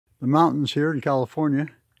the mountains here in California.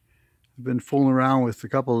 I've been fooling around with a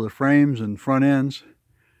couple of the frames and front ends.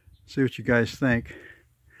 See what you guys think.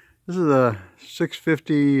 This is a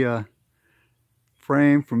 650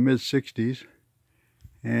 frame from mid-60s,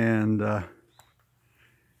 and I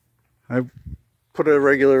put a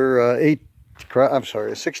regular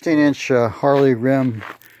 16-inch Harley rim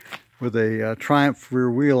with a Triumph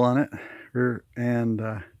rear wheel on it,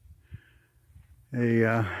 and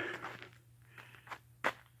a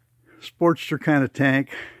Sportster kind of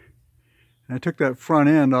tank. And I took that front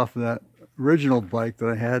end off of that original bike that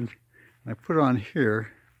I had, and I put it on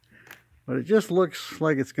here, but it just looks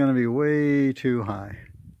like it's going to be way too high.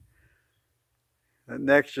 That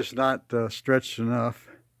neck's just not stretched enough.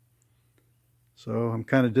 So I'm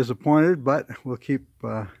kind of disappointed, but we'll keep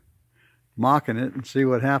mocking it and see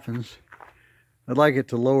what happens. I'd like it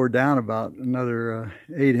to lower down about another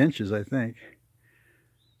 8 inches, I think.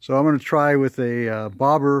 So I'm going to try with a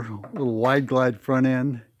bobber, little wide glide front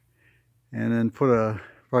end, and then put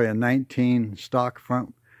probably a 19 stock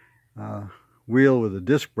front wheel with a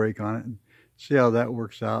disc brake on it, and see how that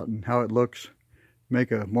works out and how it looks.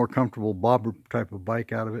 Make a more comfortable bobber type of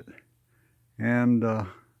bike out of it. And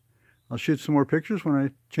I'll shoot some more pictures when I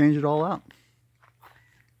change it all out.